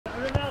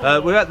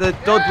We're at the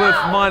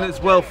Dodworth Miners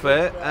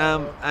Welfare,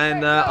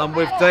 and I'm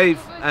with Dave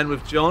and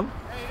with John,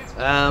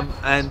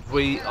 and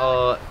we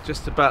are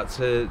just about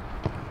to.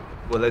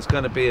 Well, there's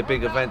going to be a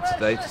big event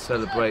today to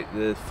celebrate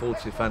the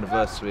 40th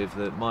anniversary of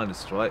the miners'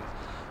 strike.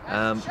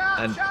 And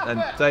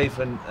Dave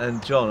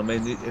and John, I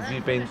mean, have you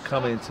been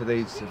coming to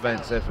these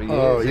events every year?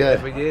 Oh, yeah.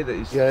 Every year that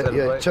you celebrate?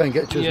 Yeah, try and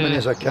get to as many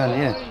as I can,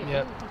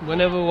 Yeah,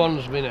 whenever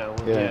one's been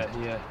out,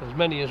 yeah, as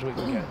many as we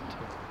can get to.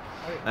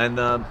 And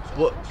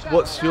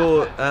what's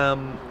your, how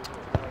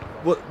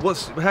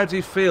do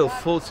you feel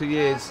 40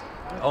 years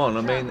on?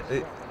 I mean,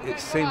 it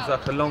seems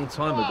like a long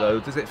time ago.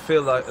 Does it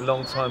feel like a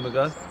long time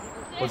ago?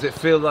 Or does it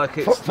feel like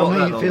it's for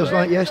me, it feels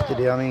like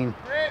yesterday. I mean,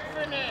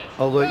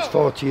 although it's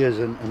 40 years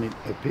and it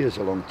appears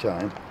a long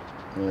time,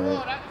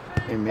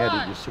 in my head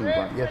it just seems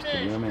like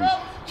yesterday. I mean, as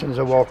soon as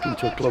I walk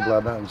into a club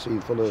like that and see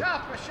full of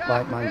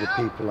like-minded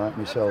people like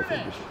myself,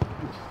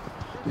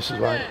 this is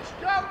like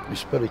my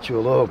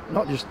spiritual home.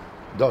 Not just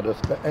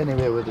Dodworth, but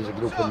anywhere where there's a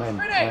group of men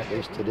like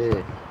this today. You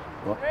know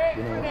what I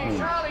mean?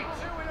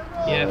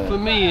 Yeah, for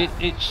me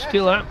it's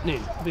still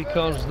happening,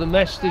 because the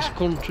mess this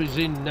country's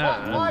in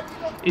now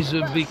is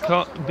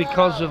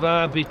because of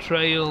our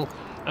betrayal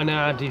and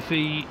our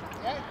defeat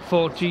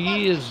 40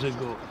 years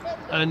ago.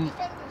 And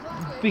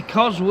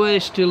because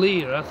we're still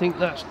here, I think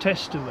that's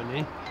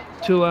testimony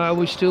to how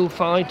we're still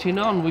fighting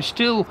on. We're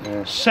still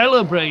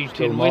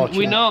celebrating.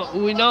 We're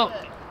not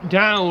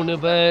down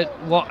about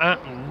what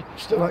happened.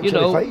 Still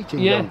actually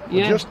fighting, for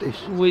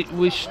justice.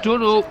 We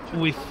stood up,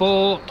 we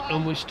fought,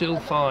 and we're still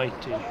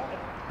fighting.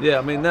 Yeah,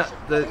 I mean,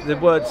 the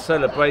word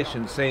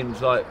celebration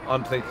seems like,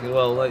 I'm thinking,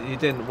 well, like, you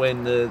didn't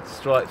win the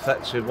strike.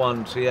 Thatcher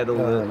won. She had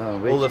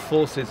all the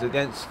forces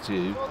against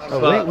you.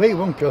 Oh, we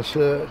won because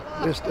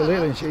we're still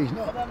here and she's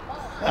not.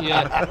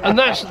 Yeah, and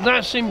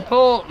that's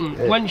important.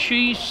 Yeah. When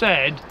she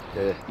said,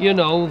 you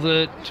know,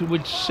 that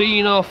we'd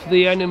seen off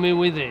the enemy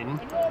within,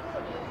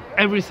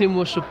 everything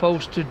was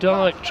supposed to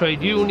die.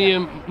 Trade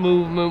union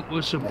movement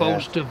was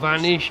supposed to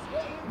vanish.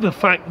 The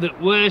fact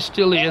that we're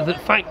still here, the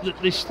fact that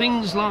there's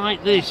things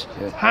like this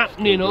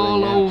happening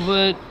all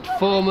over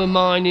former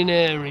mining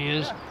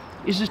areas,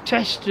 is a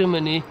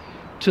testimony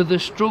to the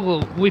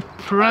struggle. We're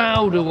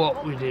proud of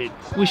what we did.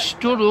 We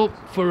stood up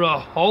for a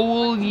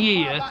whole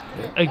year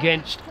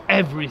against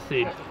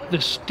everything.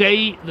 The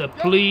state, the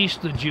police,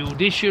 the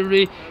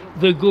judiciary,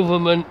 the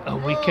government,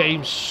 and we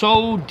came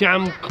so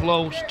damn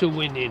close to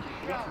winning.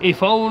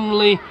 If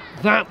only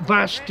that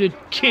bastard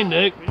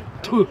Kinnock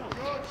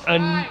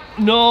and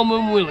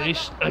Norman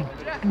Willis had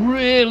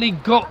really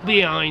got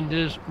behind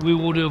us, we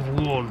would have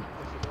won.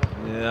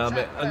 Yeah, I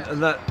mean,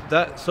 and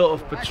that sort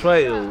of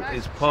betrayal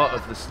is part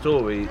of the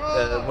story.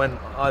 When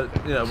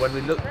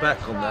we look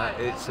back on that,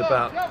 it's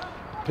about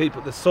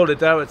people, the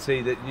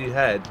solidarity that you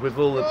had with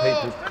all the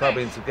people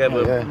clubbing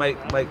together,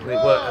 making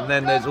it work, and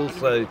then there's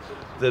also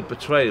the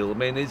betrayal. I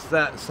mean, is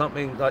that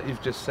something like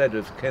you've just said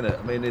with Kinnock?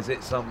 I mean, is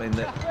it something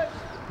that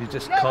you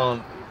just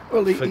can't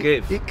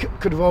forgive? It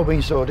could have all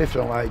been so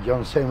different, like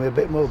John saying, with a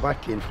bit more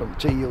backing from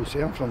TUC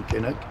and from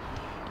Kinnock.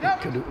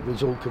 The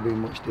result could be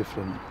much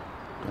different.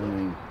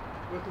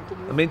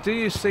 I mean, do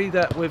you see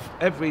that with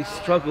every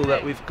struggle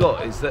that we've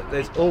got, is that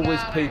there's always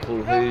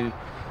people who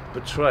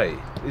betray?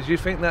 Do you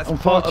think that's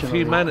part of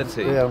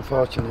humanity? Yeah,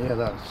 unfortunately,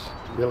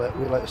 we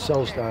let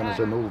ourselves down as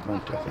a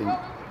movement, I think.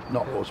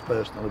 Not us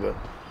personally, but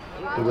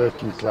the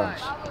working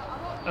class.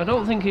 I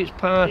don't think it's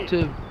part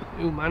of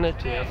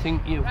humanity. I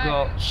think you've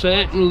got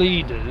certain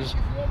leaders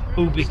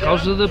who,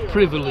 because of the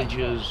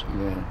privileges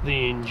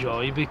they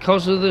enjoy,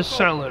 because of the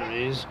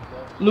salaries,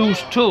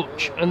 lose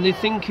touch, and they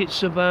think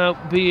it's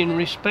about being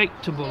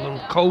respectable and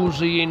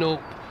cozying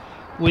up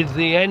with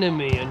the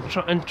enemy and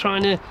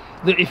trying to,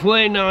 that if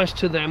we're nice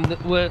to them,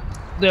 that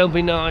they'll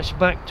be nice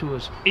back to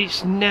us.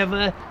 It's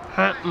never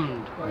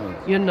happened.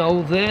 You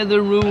know, they're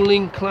the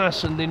ruling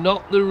class, and they're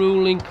not the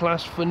ruling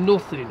class for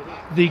nothing.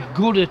 They're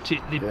good at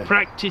it. They've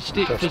practiced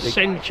it for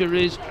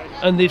centuries,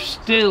 and they've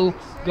still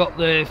got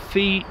their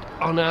feet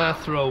on our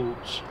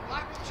throats.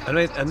 And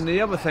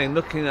the other thing,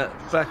 looking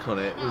back on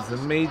it, was the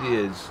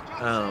media's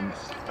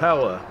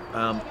power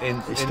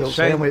it's still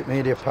saying with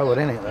media power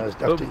in it.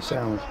 That's it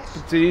sounds.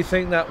 Do you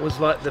think that was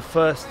like the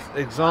first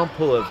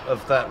example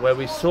of that, where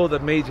we saw the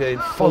media in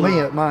full? For me,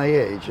 at my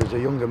age, as a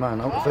younger man,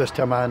 the first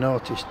time I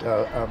noticed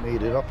how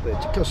media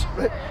operated, because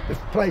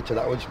prior to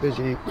that I was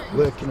busy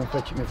working and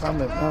fetching my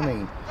family, I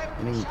mean,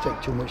 and you didn't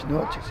take too much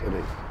notice of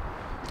it.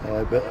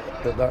 But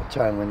at that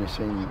time, when you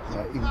seen,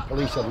 even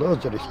police had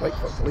loads of respect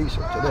for police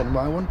up to then,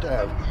 why wouldn't I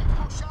have?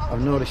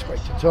 I've no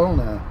respect at all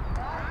now.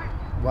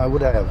 Why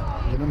would I have?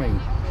 You know what I mean?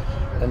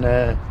 And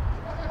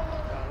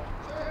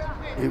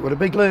it was a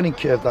big learning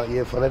curve that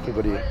year for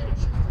everybody,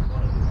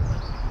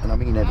 and I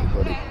mean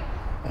everybody.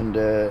 And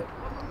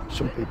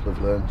some people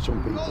have learned,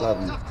 some people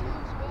haven't. You know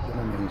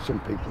what I mean? Some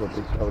people will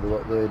be proud of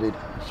what they did,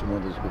 and some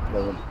others will be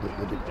proud that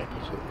they did the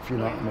opposite, if you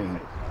know what I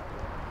mean.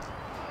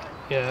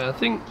 Yeah, I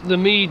think the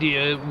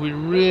media, we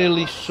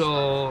really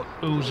saw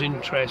whose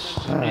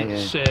interests it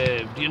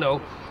served. You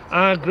know,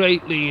 our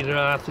great leader,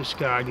 Arthur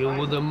Scargill,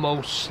 was the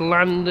most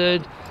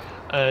slandered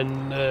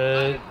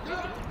and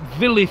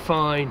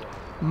vilifying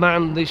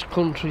man this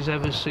country's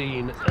ever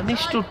seen, and he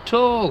stood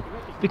tall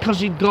because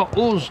he'd got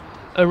us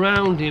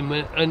around him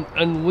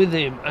and with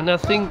him. And I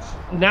think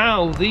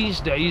now these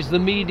days the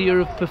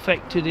media have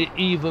perfected it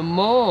even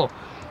more.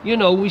 You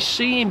know, we're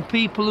seeing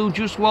people who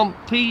just want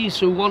peace,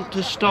 who want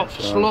to stop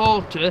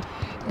slaughter,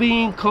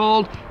 being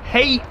called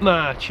hate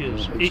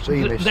marchers.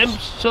 Them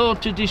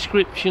sort of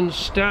descriptions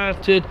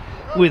started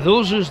with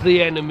us as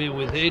the enemy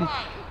within,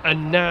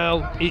 and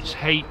now it's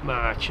hate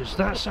marchers.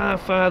 That's how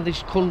far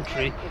this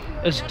country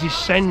has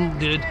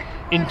descended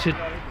into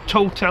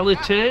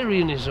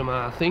totalitarianism,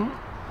 I think.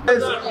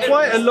 There's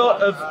quite a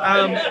lot of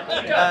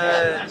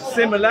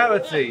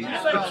similarities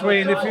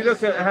between, if you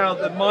look at how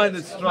the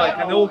miners' strike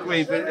and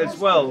Orgreave as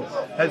well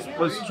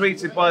was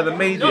treated by the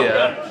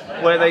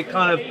media, where they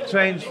kind of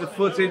changed the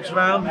footage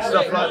around and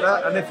stuff like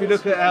that. And if you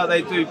look at how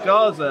they do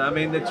Gaza, I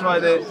mean, they're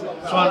trying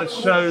to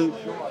show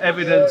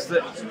evidence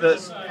that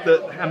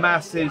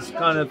Hamas is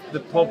kind of the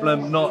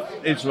problem, not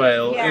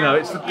Israel. You know,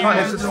 it's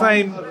the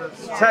same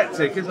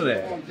tactic, isn't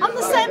it? And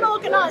the same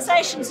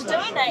organisations are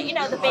doing it. You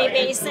know, the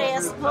BBC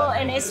are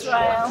supporting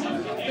Israel.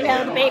 You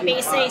know, the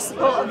BBC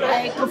supported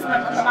the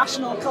government and the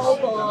National Coal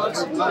Board.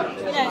 You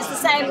know, it's the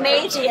same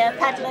media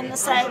peddling the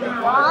same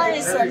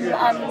lies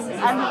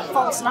and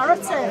false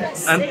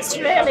narratives. It's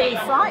really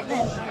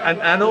frightening.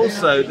 And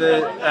also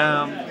the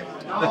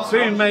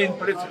two main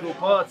political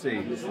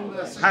parties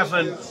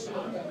haven't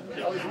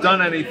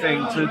done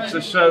anything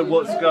to show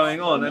what's going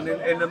on. And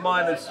in the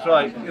miners'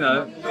 strike, you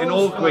know, in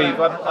Orgreave,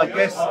 I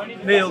guess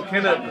Neil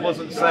Kinnock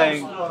wasn't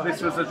saying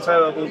this was a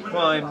terrible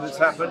crime that's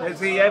happened. Has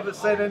he ever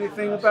said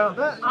anything about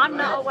that? I'm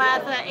not aware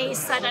that he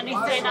said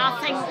anything. I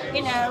think,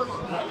 you know,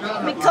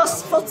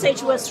 because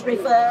footage was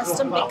reversed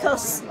and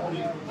because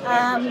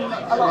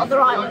a lot of the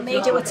right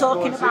media were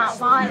talking about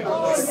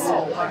violence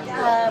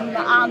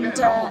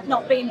and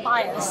not being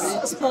biased,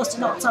 as opposed to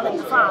not telling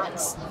the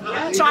facts,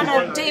 trying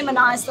to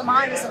demonise the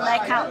miners and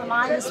make out the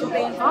miners were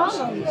being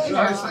violent. You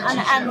know?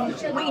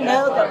 And we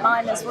know that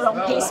miners were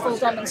on peaceful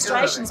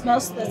demonstrations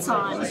most of the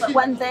time, but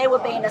when they were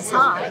being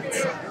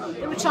attacked,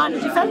 they were trying to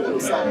defend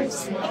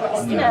themselves.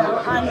 You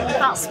know, and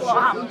that's what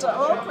happened at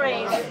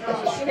Orgreave.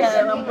 You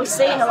know, and we're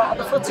seeing a lot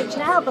of the footage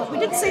now, but we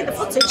didn't see the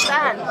footage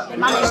then, but they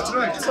managed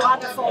to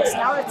add a false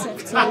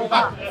narrative to all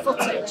that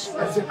footage.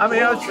 I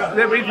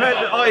mean, we've had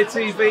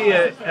ITV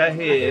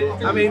here.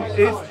 I mean,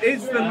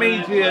 is the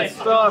media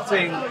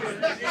starting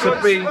to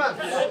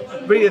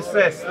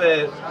reassess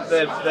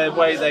their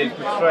way they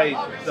portrayed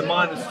the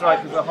miners'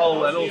 strike as a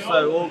whole, and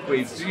also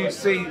Orgreave? Do you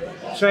see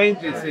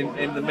changes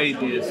in the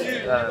media's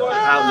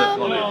outlook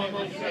on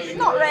it?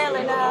 Not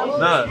really, no.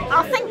 No.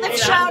 I think they've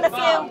shown a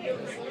few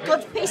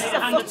good pieces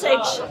of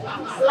footage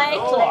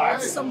lately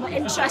with some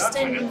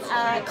interesting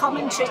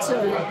commentary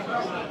to it.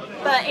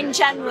 But in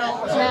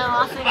general, no,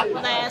 I think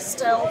they're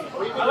still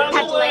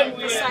peddling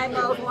the same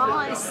old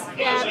lies.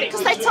 Yeah,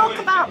 because they talk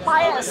about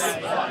bias.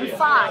 In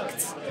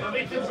fact,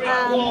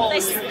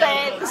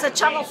 there's a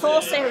Channel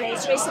 4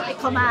 series recently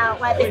come out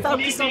where they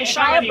focused on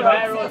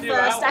Shirebrook for the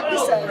first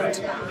episode,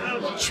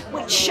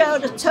 which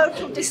showed a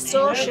total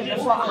distortion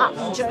of what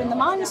happened during the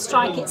miners'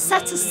 strike. It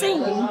set a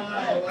scene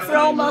for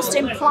almost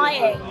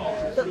implying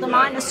that the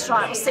miners'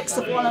 strike was 6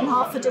 of one and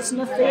half a dozen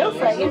of the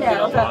other, you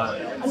know,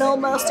 and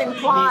almost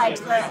implied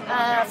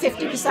that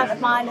 50% of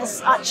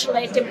miners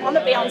actually didn't want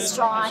to be on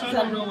strike,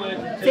 and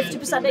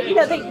 50%, you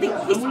know, they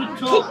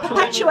keep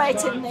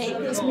perpetuating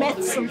these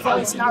myths and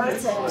false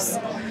narratives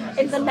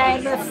in the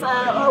name of,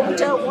 oh, we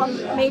don't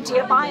want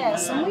media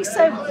bias. And we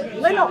say,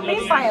 we're not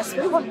being biased,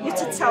 we want you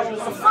to tell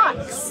the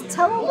facts.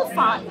 Tell the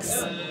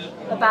facts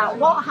about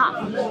what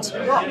happened,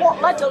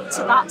 what led up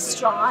to that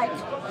strike.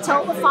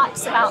 Tell the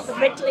facts about the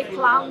Ridley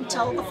plan,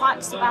 tell the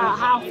facts about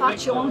how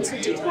Thatcher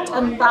wanted to,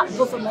 and that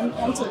government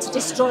wanted to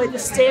destroy the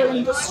steel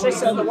industry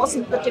so there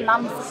wasn't the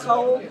demand for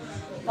coal.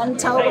 Then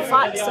tell the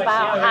facts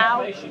about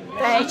how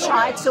they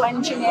tried to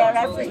engineer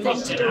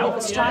everything to do with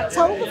the strike.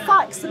 Tell the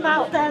facts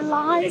about their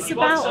lies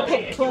about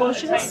pit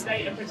closures.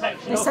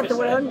 They said there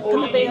were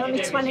going to be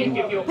only 20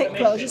 pit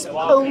closures,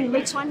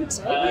 only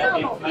 20. Yeah,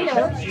 you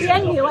know, the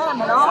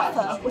NUM and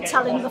Arthur were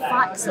telling the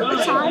facts at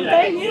the time.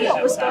 They knew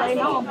what was going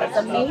on, but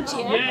the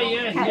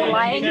media kept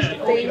lying.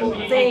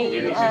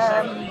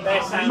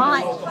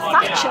 Mike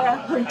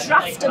Thatcher, who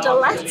drafted a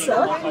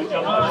letter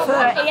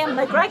for Ian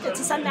McGregor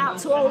to send out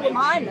to all the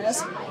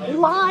miners,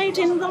 lied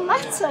in the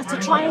letter to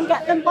try and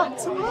get them back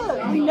to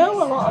work. We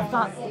know a lot of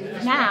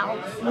that now.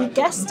 We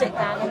guessed it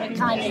then and we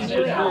kind of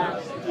knew it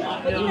then.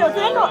 But you know,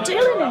 they're not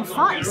dealing in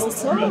facts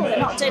at all. They're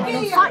not dealing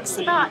in facts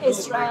about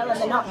Israel,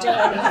 and they're not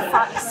dealing in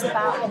facts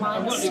about the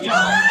miners'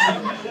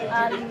 strike.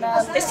 And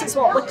this is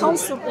what we're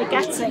constantly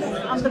getting.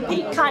 And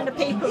the kind of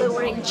people who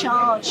are in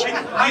charge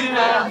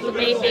of the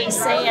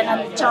BBC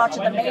and in charge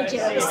of the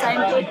media are the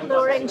same people who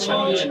are in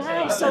charge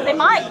now. So they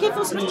might give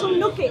us little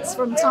nuggets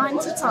from time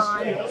to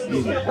time,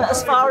 but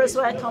as far as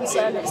we're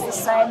concerned, it's the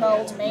same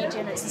old media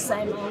and it's the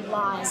same old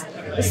lies.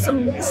 There's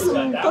some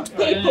good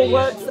people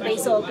work for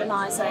these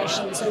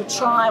organisations who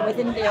try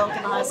within the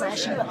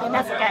organisation, but they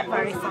never get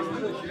very far.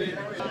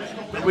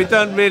 We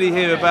don't really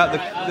hear about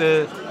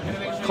the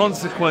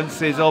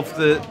consequences of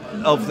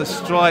the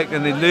strike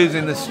and the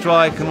losing the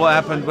strike and what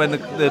happened when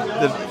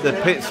the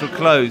pits were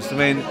closed. I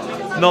mean,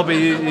 Nobby,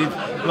 you've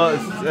got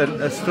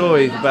a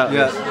story about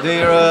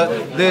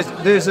this.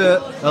 There's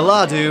a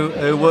lad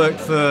who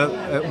worked for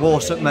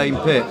Warsop Main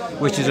Pit,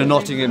 which is a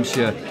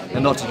Nottinghamshire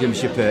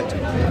pit,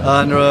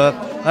 and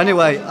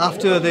anyway,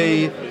 after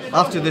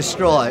the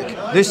strike,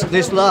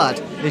 this lad,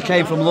 he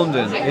came from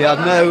London. He had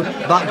no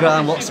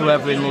background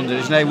whatsoever in London.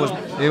 His name was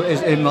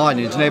in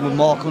mining. His name was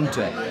Mark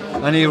Hunter,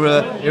 and he were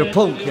a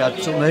punk. He had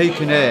some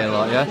Mohican hair,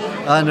 like,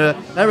 yeah. And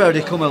then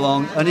he come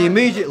along, and he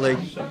immediately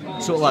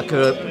sort of like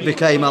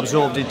became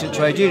absorbed into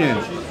trade union.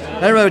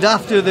 Then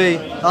after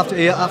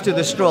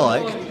the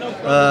strike,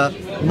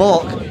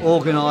 Mark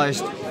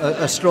organised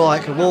a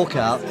strike, a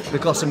walkout,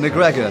 because of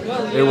McGregor,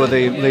 who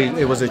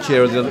was the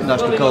chair of the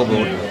National Coal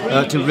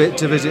Board,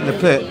 to visit the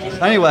pit.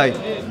 Anyway,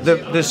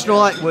 the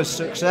strike was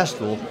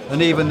successful,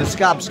 and even the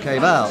scabs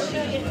came out.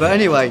 But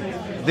anyway,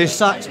 they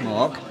sacked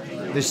Mark,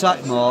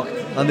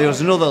 and there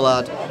was another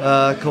lad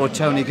called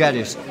Tony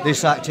Geddes. They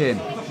sacked him.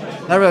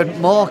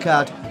 Mark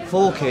had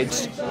 4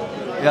 kids.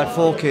 He had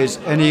 4 kids,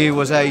 and he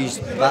was aged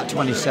about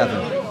 27.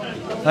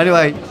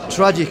 Anyway,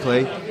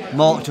 tragically,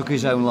 Mark took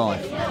his own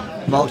life.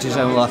 But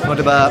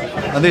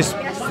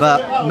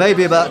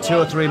maybe about 2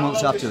 or 3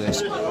 months after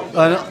this.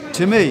 And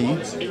to me,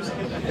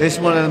 it's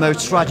one of the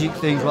most tragic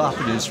things what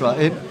happened in this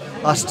strike.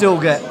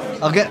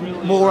 I get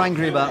more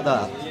angry about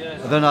that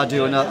than I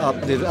do, and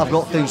I've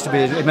got things to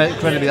be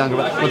incredibly angry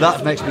about. But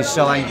that makes me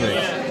so angry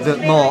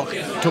that Mark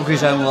took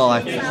his own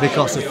life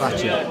because of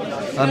Thatcher.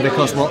 And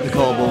because what the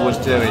Coal Board was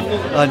doing,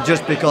 and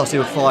just because he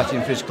was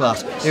fighting for his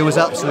class. It was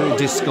absolutely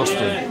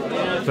disgusting.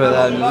 For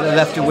them, they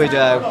left a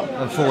widow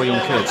and 4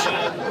 young kids.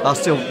 I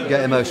still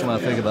get emotional when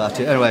I think about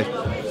it. Anyway,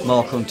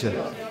 Mark Hunter.